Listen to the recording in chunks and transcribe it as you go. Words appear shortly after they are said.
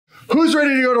Who's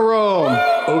ready to go to Rome?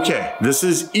 Okay, this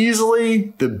is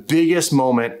easily the biggest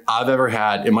moment I've ever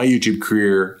had in my YouTube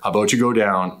career about to go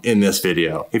down in this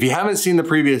video. If you haven't seen the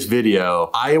previous video,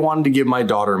 I wanted to give my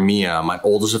daughter Mia, my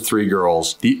oldest of 3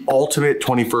 girls, the ultimate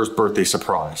 21st birthday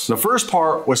surprise. The first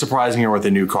part was surprising her with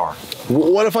a new car.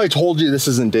 What if I told you this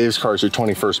isn't Dave's car, it's your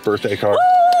 21st birthday car?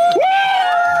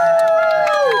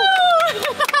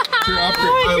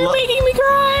 You're making me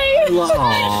cry.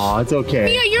 Aw, it's okay.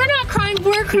 Mia, you're not crying,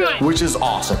 we're crying. Which is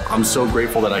awesome. I'm so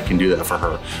grateful that I can do that for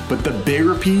her. But the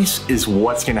bigger piece is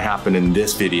what's gonna happen in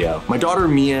this video. My daughter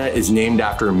Mia is named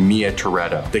after Mia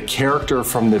Toretto, the character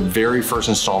from the very first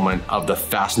installment of the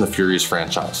Fast and the Furious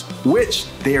franchise, which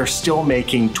they are still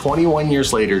making 21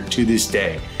 years later to this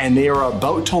day. And they are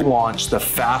about to launch the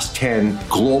Fast 10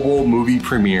 global movie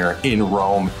premiere in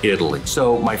Rome, Italy.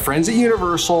 So my friends at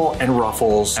Universal and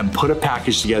Ruffles and put a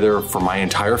package together for my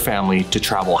entire family to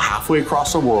travel halfway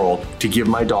across the world to give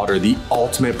my daughter the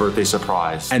ultimate birthday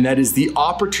surprise. And that is the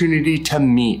opportunity to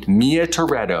meet Mia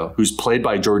Toretto, who's played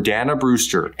by Jordana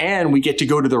Brewster. And we get to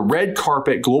go to the red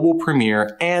carpet global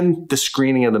premiere and the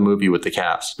screening of the movie with the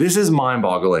cast. This is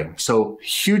mind-boggling. So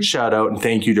huge shout out and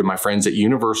thank you to my friends at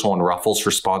Universal and Ruffles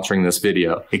for sponsoring this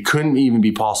video. It couldn't even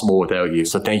be possible without you.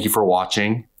 So thank you for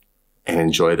watching and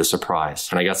enjoy the surprise.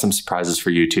 And I got some surprises for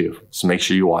you too. So make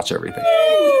sure you watch everything.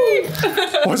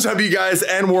 What's up, you guys?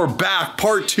 And we're back,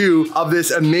 part 2 of this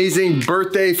amazing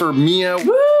birthday for Mia.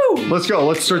 Woo! Let's go.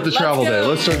 Let's start the travel day.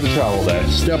 Let's start the travel day.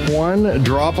 Step 1,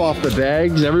 drop off the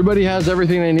bags. Everybody has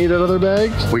everything they need out of their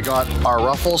bags. We got our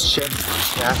Ruffles chip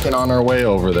snacking on our way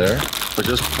over there, which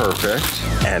is perfect.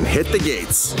 And hit the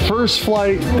gates. First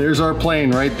flight, there's our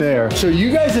plane right there. So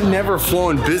you guys have never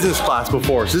flown business class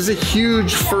before. So this is a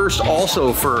huge first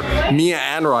also for Mia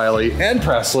and Riley and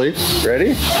Presley.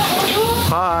 Ready?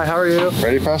 Hi, how are you?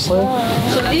 Ready, Presley?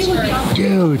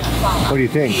 Dude, what do you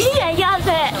think? Yeah, I got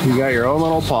that. You got your own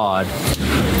little pod.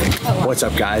 What's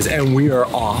up, guys? And we are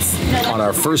off on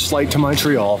our first flight to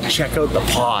Montreal. Check out the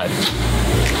pod.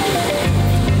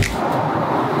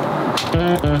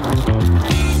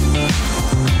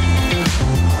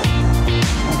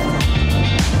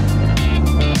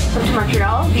 To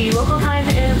Montreal, the local time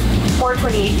is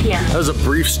 4:28 p.m. That was a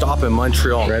brief stop in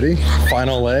Montreal. Ready?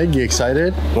 Final leg, you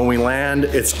excited? When we land,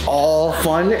 it's all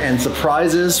fun and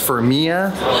surprises for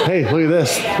Mia. Hey, look at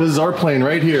this. This is our plane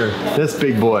right here. This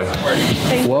big boy.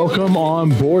 Welcome on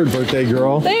board, birthday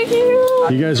girl. Thank you.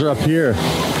 You guys are up here.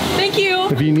 Thank you.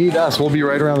 If you need us, we'll be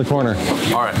right around the corner.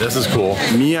 All right, this is cool.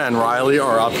 Mia and Riley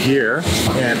are up here,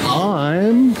 and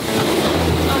I'm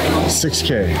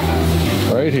 6K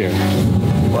right here.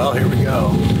 Well, here we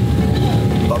go.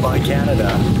 Bye-bye,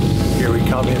 Canada. Here we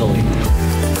come, Italy.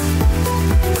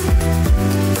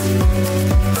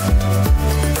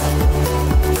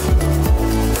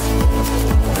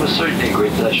 It was certainly a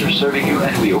great pleasure serving you,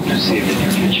 and we hope to see you in the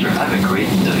near future. Have a great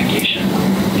vacation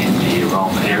in the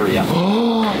Rome area.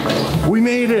 We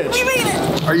made it! We made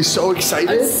it. Are you so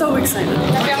excited? I'm so excited.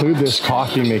 Look at this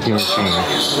coffee making machine.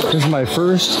 This is my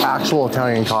first actual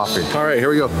Italian coffee. All right, here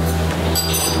we go.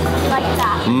 Like that.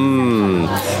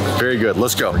 Very good.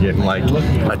 Let's go. We're getting like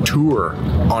a tour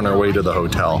on our way to the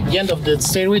hotel. At the end of the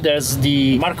stairway, there's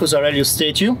the Marcus Aurelius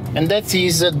statue, and that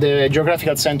is the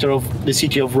geographical center of the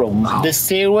city of Rome. Wow. The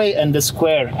stairway and the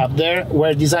square up there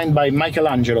were designed by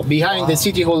Michelangelo. Behind the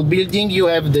City Hall building, you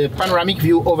have the panoramic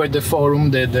view over the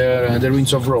Forum, the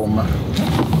ruins of Rome.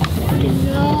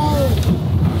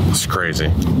 It's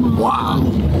crazy. Wow.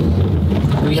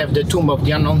 We have the tomb of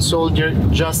the unknown soldier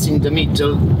just in the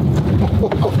middle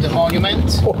of the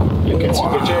monument. You can see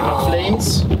the eternal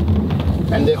flames.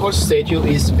 And the whole statue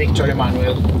is Victor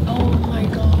Emmanuel. Oh my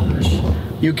gosh.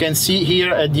 You can see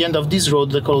here at the end of this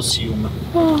road the Colosseum.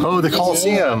 Oh, the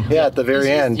Colosseum. Yeah, at the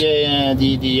very end.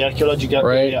 The archaeological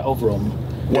area of Rome.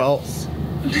 Well,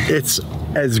 it's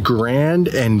as grand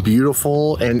and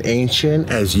beautiful and ancient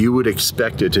as you would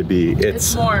expect it to be.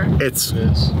 It's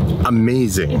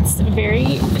amazing. It's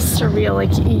very surreal.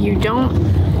 Like you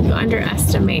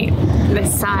underestimate the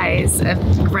size of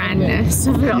grandness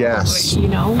of it all. Yes. You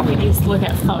know, when you just look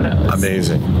at photos.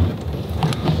 Amazing.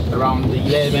 Around the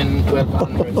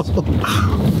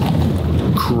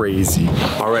 1200s. Crazy.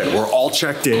 All right, we're all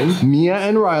checked in. Mia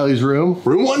and Riley's room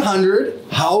 100.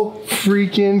 How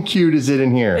freaking cute is it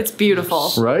in here? It's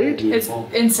beautiful. Right? It's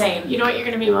insane. You know what you're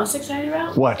going to be most excited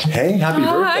about? What? Hey, happy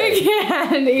birthday.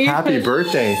 Candy. Happy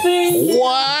birthday.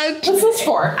 What? What's this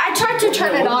for? I tried to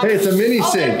turn it on. Hey, it's a mini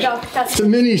sink. It's a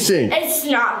mini sink. It's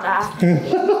not that.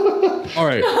 All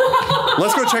right,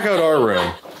 let's go check out our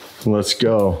room. Let's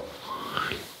go.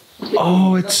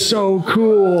 Oh, it's so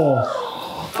cool.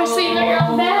 Especially in your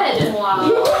own bed.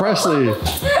 Wow. Presley,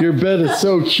 your bed is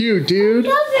so cute, dude.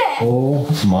 Oh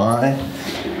my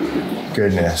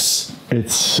goodness.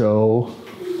 It's so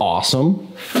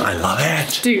awesome. I love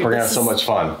it. Dude, we're gonna have so much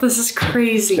fun. This is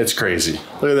crazy. It's crazy.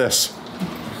 Look at this.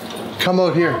 Come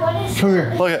out here. Come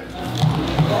here. Look at.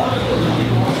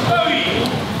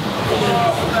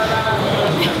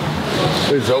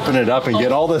 Let's open it up and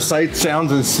get all the sights,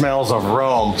 sounds, and smells of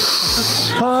Rome.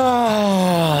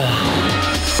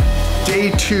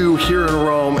 Day 2 here in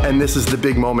Rome, and this is the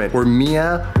big moment where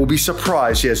Mia will be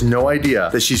surprised. She has no idea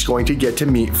that she's going to get to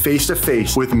meet face to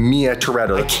face with Mia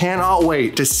Toretto. I cannot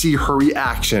wait to see her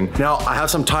reaction. Now, I have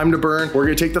some time to burn. We're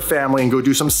gonna take the family and go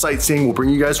do some sightseeing. We'll bring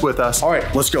you guys with us. All right,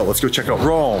 let's go. Let's go check out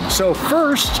Rome. So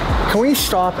first, can we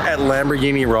stop at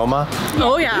Lamborghini Roma?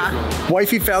 Oh yeah.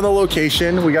 Wifey found the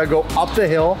location. We gotta go up the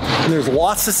hill, and there's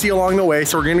lots to see along the way,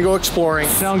 so we're gonna go exploring.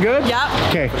 Sound good? Yep.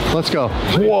 Okay, let's go.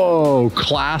 Whoa,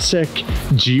 classic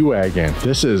G-Wagon.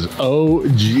 This is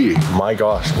OG. My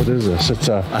gosh, what is this? It's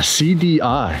a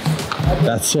CDI.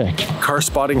 That's sick. Car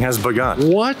spotting has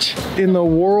begun. What in the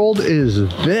world is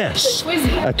this?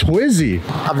 A Twizy.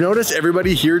 I've noticed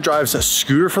everybody here drives a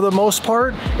scooter for the most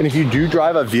part, and if you do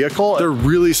drive a vehicle, they're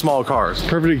really small cars.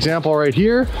 Perfect example right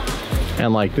here.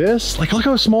 And like this, like look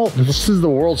how small, this is the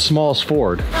world's smallest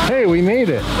Ford. Hey, we made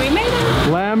it. We made it.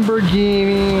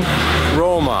 Lamborghini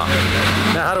Roma.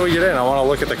 Now how do we get in? I want to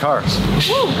look at the cars.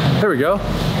 Woo. There we go.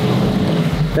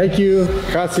 Thank you,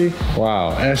 Grazie.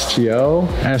 Wow,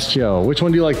 STO. Which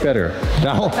one do you like better?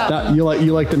 You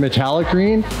like the metallic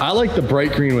green? I like the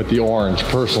bright green with the orange,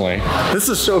 personally. This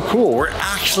is so cool. We're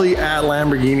actually at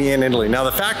Lamborghini in Italy. Now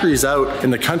the factory's out in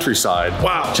the countryside.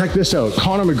 Wow, check this out.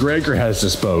 Conor McGregor has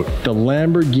this boat, the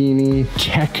Lamborghini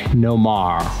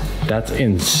Technomar. That's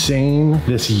insane.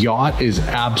 This yacht is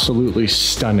absolutely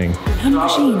stunning.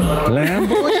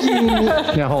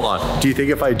 Lamborghini. Now hold on. Do you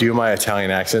think if I do my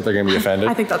Italian accent, they're gonna be offended?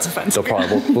 I think that's offensive. No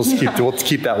problem. We'll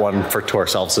keep that one to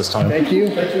ourselves this time. Thank you.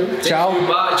 Ciao.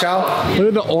 Ciao. Look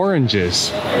at the oranges.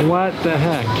 What the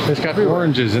heck? It's got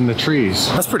oranges in the trees.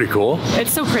 That's pretty cool.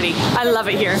 It's so pretty. I love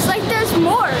it here. It's like there's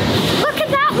more. Look at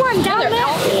that one down there.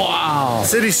 Wow. The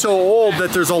city's so old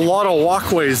that there's a lot of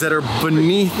walkways that are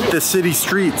beneath the city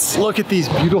streets. Look at these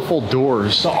beautiful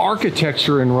doors. The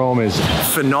architecture in Rome is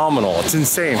phenomenal. It's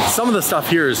insane. Some of the stuff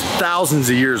here is thousands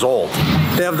of years old.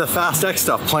 They have the Fast X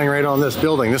stuff playing right on this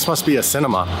building. This must be a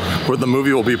cinema where the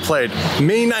movie will be played.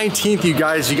 May 19th, you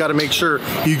guys, you gotta make sure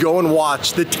you go and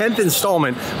watch the 10th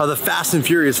installment of the Fast and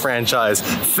Furious franchise,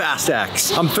 Fast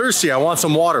X. I'm thirsty, I want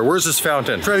some water. Where's this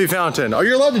fountain? Trevi Fountain. Oh,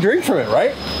 you're allowed to drink from it,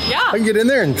 right? Yeah. I can get in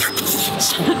there and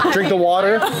drink the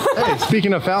water. Hey,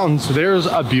 speaking of fountains, there's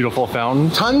a beautiful fountain.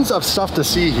 Tons of stuff to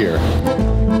see here.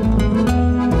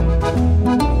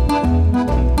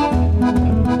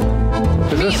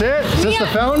 Is this it? Is this the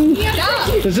fountain? Yeah.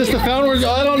 Is this the fountain?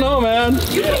 I don't know, man.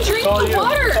 You can drink the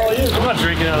water. I'm not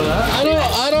drinking out of that.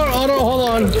 I don't, hold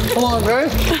on,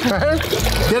 right?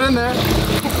 Get in there.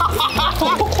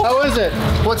 How is it?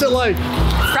 What's it like?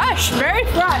 Fresh, very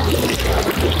fresh.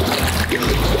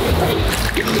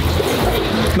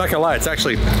 I'm not gonna lie, it's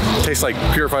actually tastes like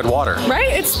purified water. Right?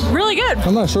 It's really good.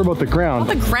 I'm not sure about the ground.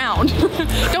 The ground.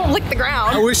 Don't lick the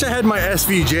ground. I wish I had my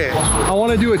SVJ. I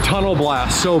want to do a tunnel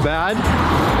blast so bad.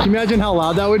 Can you imagine how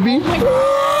loud that would be?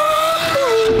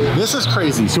 This is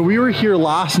crazy. So we were here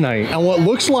last night, and what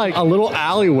looks like a little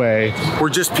alleyway where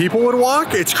just people would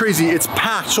walk, it's crazy. It's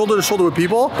packed shoulder to shoulder with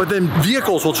people, but then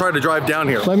vehicles will try to drive down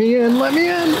here. Let me in, let me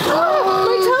in.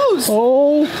 Oh, my toes.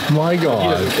 Oh my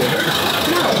God.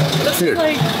 Dude,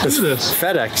 like, this is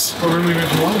FedEx.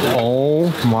 Oh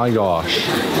my gosh.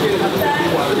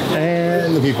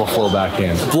 And the people flow back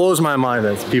in. Blows my mind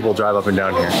that people drive up and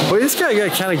down here. But this guy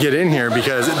gotta kind of get in here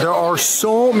because there are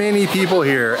so many people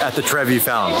here at the Trevi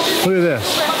Fountain. Look at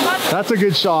this. That's a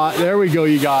good shot. There we go,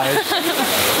 you guys.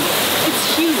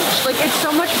 It's huge. Like, it's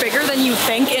so much bigger than you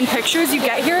think in pictures. You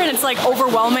get here and it's like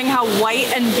overwhelming how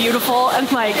white and beautiful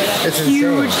and like It's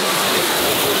huge. insane.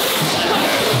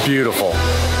 Beautiful.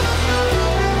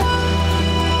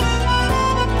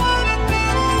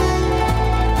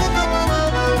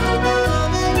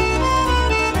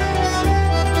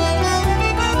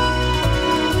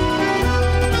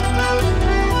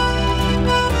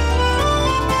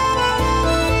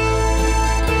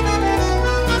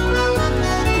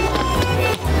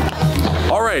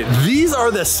 are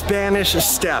the Spanish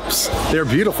Steps. They're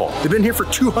beautiful. They've been here for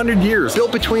 200 years.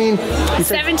 Built between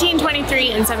 1723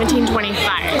 and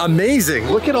 1725. Amazing.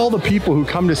 Look at all the people who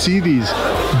come to see these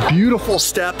beautiful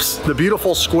steps, the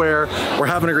beautiful square. We're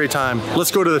having a great time. Let's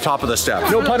go to the top of the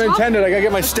steps. No pun intended. I gotta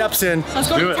get my steps in. Let's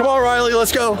go. Come on, Riley.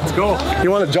 Let's go. Let's go.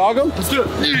 You want to jog them? Let's do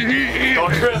it.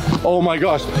 Dog trip. Oh my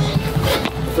gosh.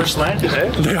 They're slanted, eh?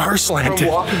 They are slanted. From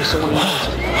walking to someone else.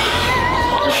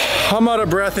 I'm out of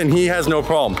breath and he has no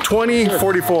problem.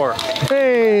 2044.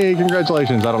 Hey,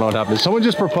 congratulations. I don't know what happened. Someone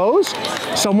just proposed?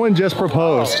 Someone just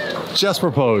proposed. Just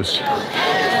proposed.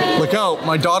 Look out,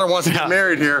 my daughter wants to get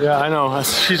married here. Yeah, I know.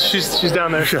 She's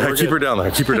down there. Yeah, keep her down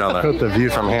there. Keep her down there. Put the view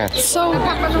from here. So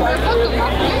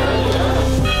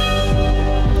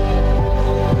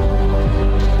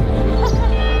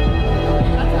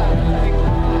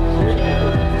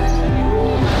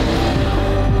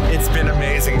It's been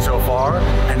amazing so far,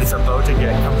 and it's about to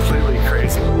get completely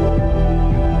crazy.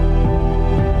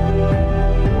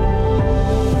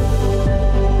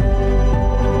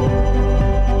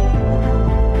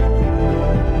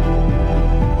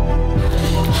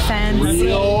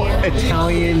 Real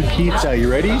Italian pizza.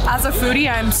 You ready? as a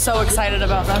foodie, I'm so excited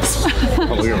about this. Oh,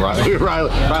 look at Riley.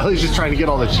 Riley's just trying to get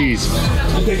all the cheese.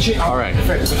 All right.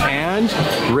 And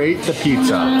rate the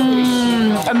pizza.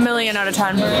 A million out of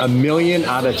 10. A million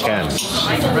out of 10.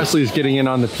 Presley's getting in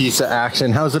on the pizza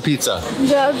action. How's the pizza?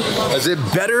 Good. Is it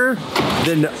better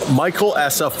than Michael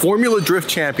Essa Formula Drift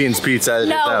Champions pizza at his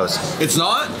No. house? It's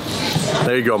not?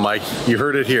 There you go, Mike. You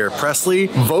heard it here. Presley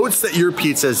votes that your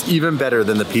pizza is even better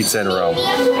than the pizza in Rome.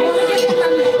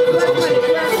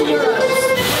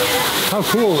 How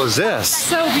cool is this?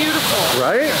 So beautiful.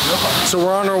 Right? So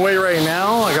we're on our way right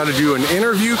now. I got to do an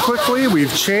interview quickly.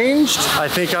 We've changed. I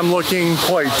think I'm looking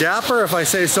quite dapper if I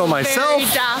say so myself. Very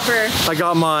dapper. I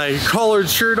got my collared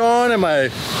shirt on and my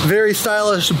very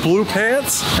stylish blue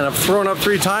pants, and I've thrown up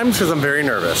 3 times because I'm very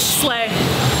nervous. Slay.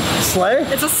 Slay?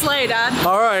 It's a sleigh, Dad.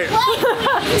 All right.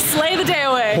 Slay the day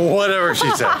away. Whatever she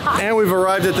said. And we've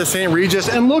arrived at the St. Regis,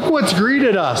 and look what's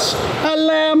greeted us. A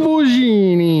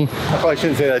Lamborghini. I probably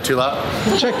shouldn't say that too loud.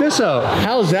 Check this out.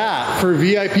 How's that for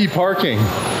VIP parking?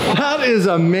 That is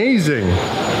amazing.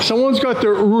 Someone's got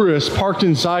their Urus parked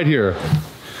inside here.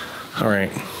 All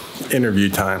right, interview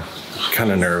time.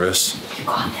 Kind of nervous. You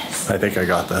got this. I think I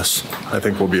got this. I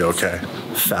think we'll be okay.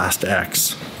 Fast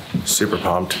X. Super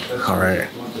pumped. All right.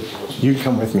 You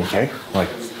come with me, okay? Like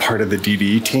part of the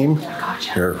DDE team.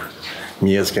 Gotcha. Here,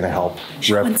 Mia's gonna help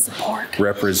support.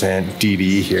 represent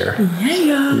DDE here.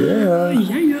 Yeah. Yeah.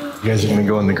 You guys are gonna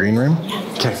go in the green room?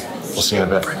 Okay. We'll see you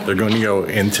in a bit. They're going to go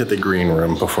into the green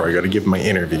room before I go to give my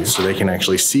interview so they can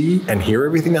actually see and hear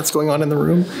everything that's going on in the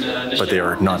room, but they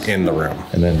are not in the room.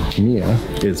 And then Mia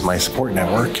is my support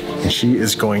network, and she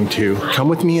is going to come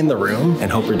with me in the room and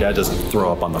hope her dad doesn't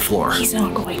throw up on the floor. He's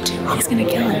not going to. He's gonna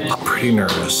kill him. I'm pretty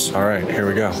nervous. All right, here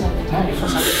we go.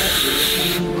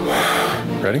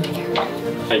 Ready?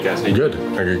 Hey guys, Good.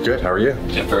 Are you good? How are you?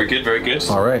 Yeah, very good, very good.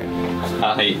 All right.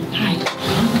 Hey.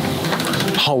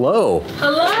 Hello.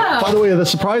 Hello. By the way, the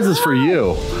surprise is for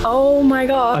you. Oh my I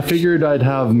god. figured I'd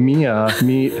have Mia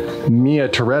meet Mia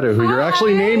Toretto, who you're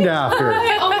actually named after.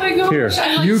 Oh my god. Here,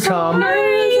 you come. Nice to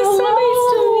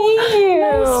meet you.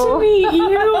 Nice to meet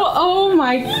you. Oh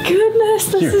my goodness,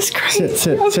 this is crazy.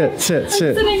 Sit. I'm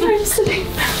sitting.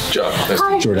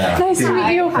 John, Jordan. Nice to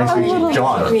meet you. I'm a little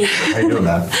John. How you doing,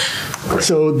 man?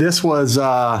 So this was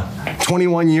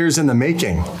 21 years in the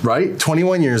making, right?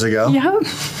 21 years ago. Yep.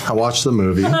 I watched the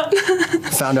movie.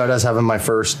 Found out I was having my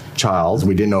first child.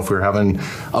 We didn't know if we were having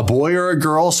a boy or a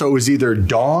girl, so it was either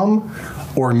Dom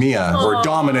or Mia, or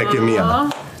Dominic and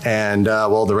Mia. And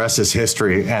well, the rest is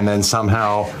history. And then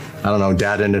somehow, I don't know,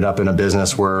 Dad ended up in a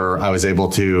business where I was able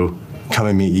to come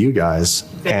and meet you guys,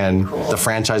 and the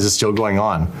franchise is still going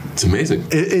on. it's amazing.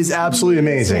 It is absolutely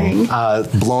amazing.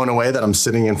 Blown away that I'm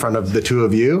sitting in front of the two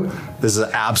of you. This is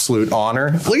an absolute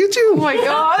honor. Look at you. Oh my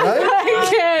god. Right? I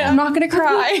can't. I'm not gonna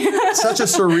cry. Such a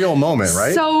surreal moment,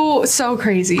 right? So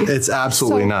crazy. It's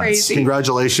absolutely so nuts. crazy.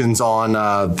 Congratulations on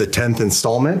the 10th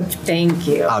installment. Thank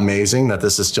you. Amazing that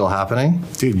this is still happening.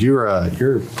 Dude,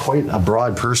 you're quite a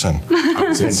broad person.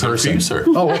 In So for you, sir.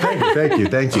 Oh, well, thank you. Where are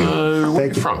Thank you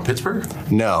you. from? Pittsburgh?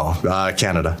 No,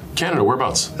 Canada. Canada,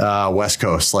 whereabouts? West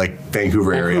Coast, like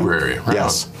Vancouver area. Vancouver area, right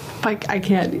Yes. I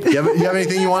can't. You have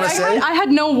anything you want to say? I had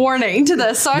no warning to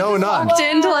this, so No, I just none. walked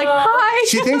in to like, hi.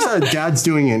 She thinks Dad's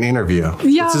doing an interview.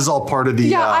 Yeah. This is all part of the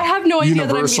Yeah, I have no idea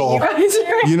Universal, that I'm meeting you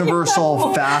guys right Universal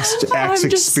now. Fast X I'm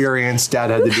just- experience. Dad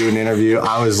had to do an interview.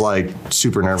 I was like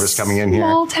super nervous coming in here.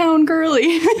 Small town girly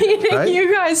meeting Right?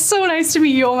 you guys. So nice to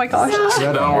meet you. Oh my gosh.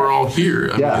 Yeah, Now we're all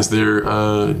here. I mean, is there,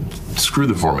 screw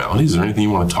the formalities. Is there anything you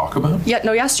want to talk about? Yeah,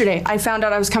 no, yesterday I found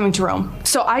out I was coming to Rome.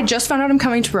 So I just found out I'm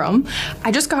coming to Rome.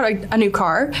 I just got a new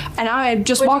car and I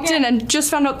just walked in and just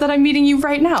found out that I'm meeting you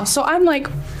right now. So I'm like,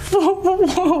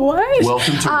 what?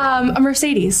 Welcome to a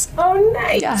Mercedes. Oh,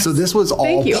 nice. Yeah. So this was all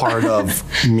Thank you. part of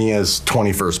Mia's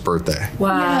 21st birthday.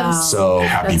 Wow. So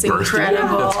happy That's birthday.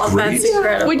 incredible. That's great. That's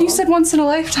incredible. When you said once in a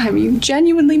lifetime, you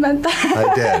genuinely meant that.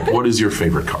 I did. What is your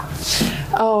favorite car?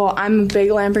 Oh, I'm a big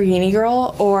Lamborghini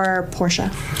girl or Porsche.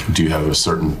 Do you have a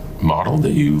certain model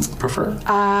that you prefer?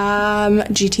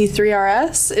 GT3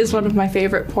 RS is one of my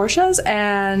favorite Porsches,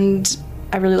 and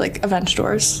I really like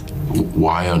Aventadors.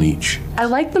 Why on each? I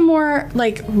like the more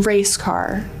like race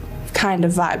car kind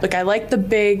of vibe. Like I like the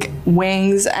big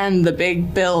wings and the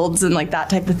big builds and like that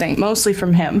type of thing. Mostly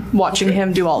from him, watching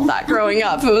him do all that growing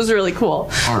up. It was really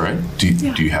cool. All right. Do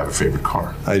you have a favorite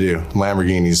car? I do.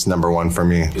 Lamborghini's #1 for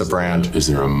me, the brand. Is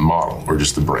there a model or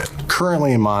just the brand?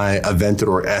 Currently my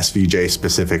Aventador SVJ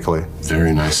specifically.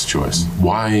 Very nice choice.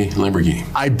 Why Lamborghini?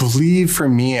 I believe for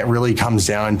me it really comes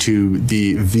down to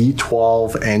the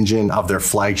V12 engine of their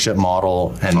flagship model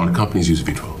A lot of and companies use a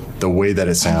V12. the way that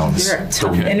it sounds. You're a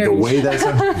tough Okay. The way that it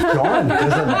sounds. John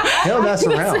he'll mess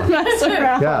around.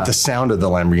 Yeah, the sound of the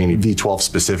Lamborghini V12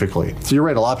 specifically. So you're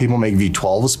right, a lot of people make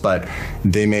V12s, but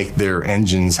they make their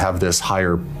engines have this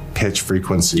higher pitch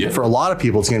frequency. Yeah. For a lot of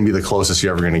people, it's going to be the closest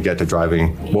you're ever going to get to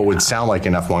driving what would sound like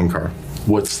an F1 car.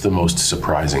 What's the most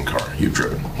surprising car you've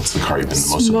driven? What's the car you've been the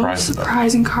most surprised about?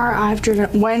 surprising car I've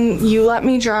driven. When you let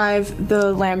me drive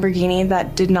the Lamborghini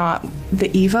that did not, the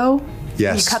Evo.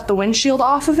 Yes. You cut the windshield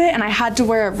off of it, and I had to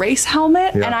wear a race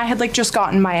helmet, Yeah. and I had like just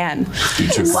gotten my N. You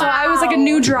took So I was like a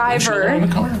new on driver. the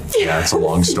car? Yeah, it's a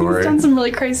long story. Done some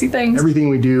really crazy things. Everything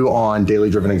we do on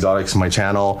Daily Driven Exotics, my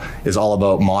channel, is all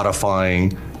about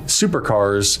modifying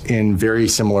supercars in very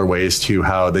similar ways to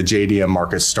how the JDM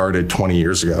market started 20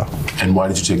 years ago. And why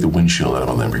did you take the windshield out of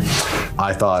a Lamborghini?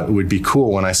 I thought it would be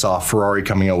cool when I saw Ferrari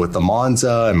coming out with the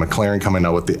Monza and McLaren coming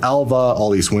out with the Elva, all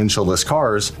these windshieldless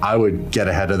cars. I would get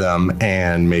ahead of them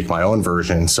and make my own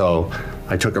version. So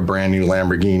I took a brand new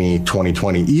Lamborghini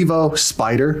 2020 Evo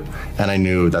Spider, and I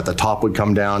knew that the top would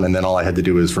come down, and then all I had to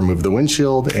do was remove the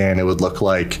windshield, and it would look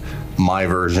like my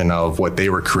version of what they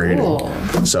were creating.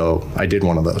 So I did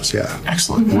one of those, yeah.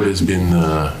 Excellent. What has been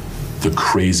the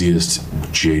craziest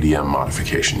JDM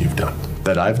modification you've done?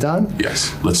 That I've done?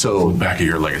 Yes. Let's look back at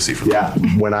your legacy for that. Yeah.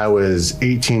 When I was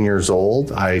 18 years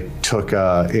old, I took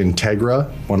Integra,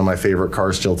 one of my favorite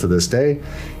cars still to this day,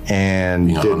 and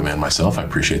Being a did Honda man myself, I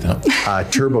appreciate that. a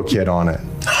turbo kit on it.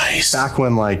 Nice. Back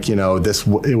when, like, you know,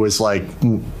 it was like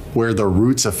where the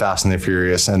roots of Fast and the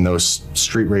Furious and those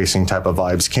street racing type of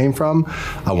vibes came from.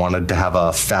 I wanted to have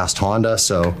a fast Honda,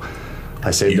 so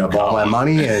I saved up all my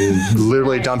money and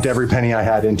literally dumped every penny I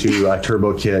had into a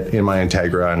turbo kit in my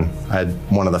Integra, and I had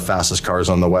one of the fastest cars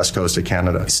on the west coast of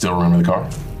Canada. Still remember the car?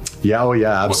 Yeah, oh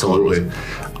yeah, What color was absolutely.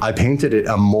 I painted it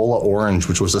a Mola orange,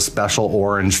 which was a special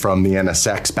orange from the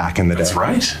NSX back in the day. That's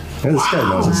right. Yeah, this guy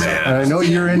knows his stuff. man. And I know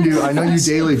I know you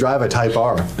daily drive a Type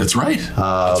R. That's right.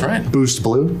 That's right. Boost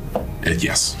Blue.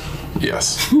 Yes.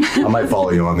 Yes. I might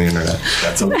follow you on the internet.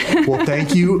 That's okay. Well,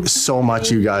 thank you so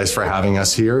much, you guys, for having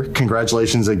us here.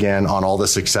 Congratulations again on all the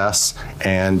success.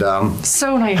 And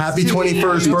So nice. happy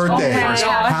 21st birthday. Oh my gosh.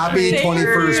 Happy Thank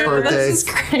 21st you. birthday. This is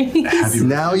great.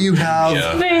 Now you have,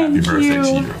 Yeah. Thank Happy birthday you. to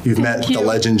you. you've met the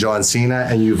legend John Cena,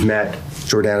 and you've met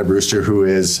Jordana Brewster, who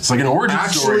is It's like an origin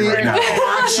story right now.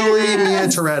 actually Mia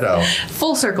Toretto.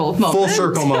 Full circle moment. Full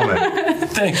circle moment.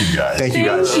 Thank you guys. Thank you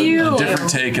guys. Thank you. A different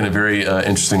take and a very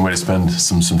interesting way to spend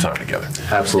some time together.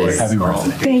 Absolutely. Happy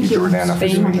birthday. Thank you. Jordana, for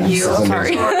doing this. Thank you. This is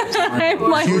Sorry. amazing. I'm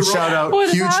like, Huge shout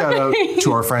out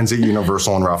to our friends at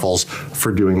Universal and Ruffles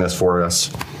for doing this for us.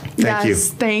 Thank you.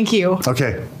 Thank you.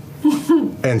 Okay.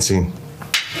 End scene.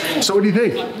 So what do you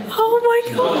think? Oh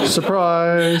my god.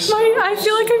 Surprise. I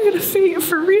feel like I'm gonna faint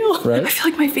for real. Right? I feel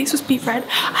like my face was beet red.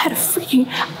 I had a freaking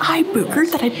eye booger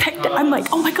that I picked. I'm like,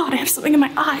 oh my god, I have something in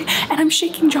my eye. And I'm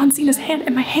shaking John Cena's hand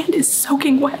and my hand is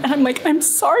soaking wet. And I'm like, I'm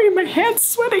sorry, my hand's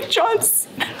sweating, John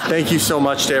Cena. Thank you so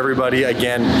much to everybody.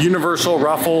 Again, Universal,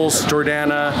 Ruffles,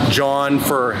 Jordana, John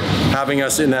for having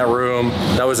us in that room.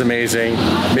 That was amazing.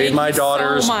 Made my you so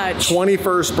daughter's much.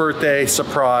 21st birthday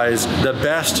surprise the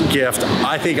best gift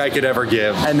I think I could ever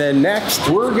give. And then next,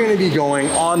 we're gonna be going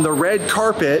on the red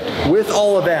carpet with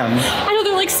all of them. I know,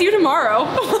 they're like, see you tomorrow.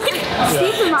 See you tomorrow. See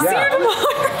you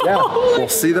tomorrow. Yeah, we'll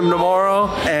see them tomorrow,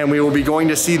 and we will be going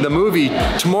to see the movie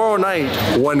tomorrow night,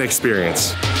 One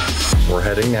Experience. We're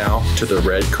heading now to the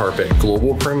red carpet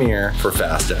global premiere for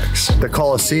Fast X. The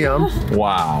Coliseum.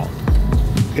 Wow.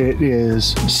 It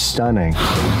is stunning.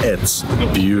 It's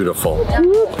beautiful.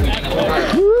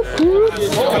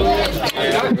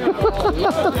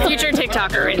 Future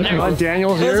TikToker right there.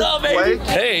 Daniel here. What's up, baby? Wait.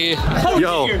 Hey.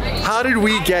 Yo, how did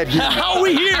we get here? How are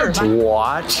we here?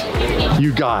 What?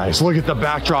 You guys, look at the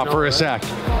backdrop for a sec.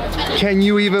 Can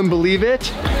you even believe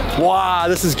it? Wow,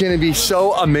 this is gonna be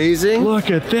so amazing. Look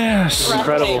at this.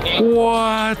 Incredible.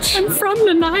 What? I'm from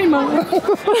Nanaimo.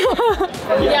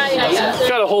 Yeah.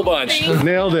 Got a whole bunch.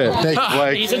 Nailed it. Thank you,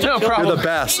 Blake. No problem. You're the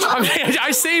best.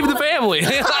 I saved the family.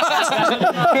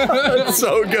 That's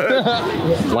so good.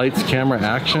 Lights, camera,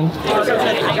 action.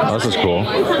 Oh, this is cool.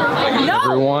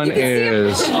 Everyone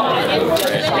is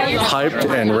hyped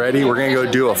and ready. We're gonna go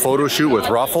do a photo shoot with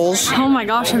Ruffles. Oh my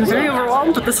gosh, I'm very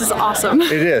overwhelmed, but this is awesome.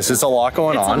 It is. It's a lot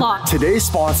going on. It's a lot. Today's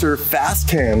sponsor, Fast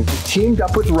 10, teamed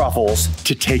up with Ruffles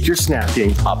to take your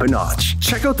snacking up a notch.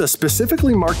 Check out the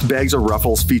specifically marked bags of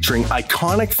Ruffles featuring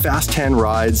iconic Fast 10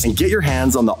 rides and get your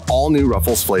hands on the all-new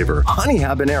Ruffles flavor, Honey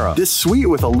Habanero. This sweet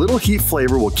with a little heat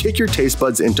flavor will kick your taste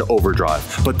buds into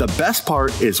overdrive. But the best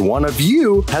part is one of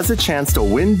you has a chance to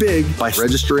win big by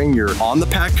registering your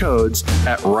on-the-pack codes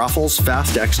at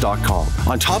rufflesfastx.com.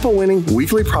 On top of winning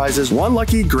weekly prizes, one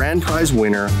lucky grand prize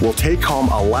winner will take home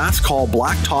a last call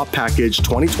black top package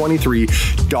 2023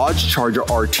 Dodge Charger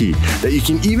RT that you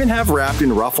can even have wrapped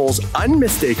in Ruffles'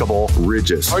 unmistakable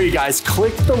ridges. All right, you guys,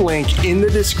 click the link in the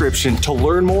description to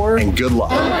learn more, and good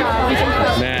luck.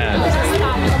 Man,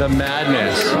 the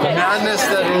madness. The madness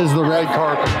that is the red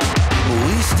carpet.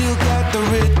 We still got the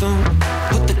rhythm,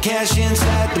 put the cash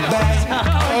inside the bag.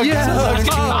 Yeah. Gotta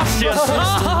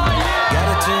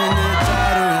turn the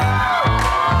tide around.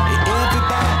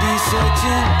 Everybody's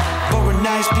searching for a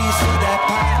nice piece of that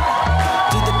pie.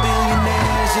 To the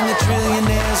billionaires and the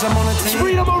trillionaires, I'm gonna take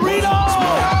Freedom Arena!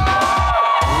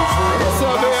 What's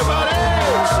up, everybody?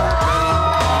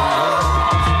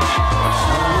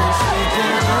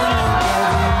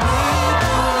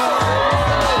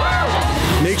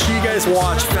 Make sure you guys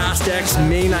watch Fast X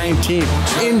May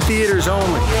 19th in theaters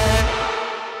only.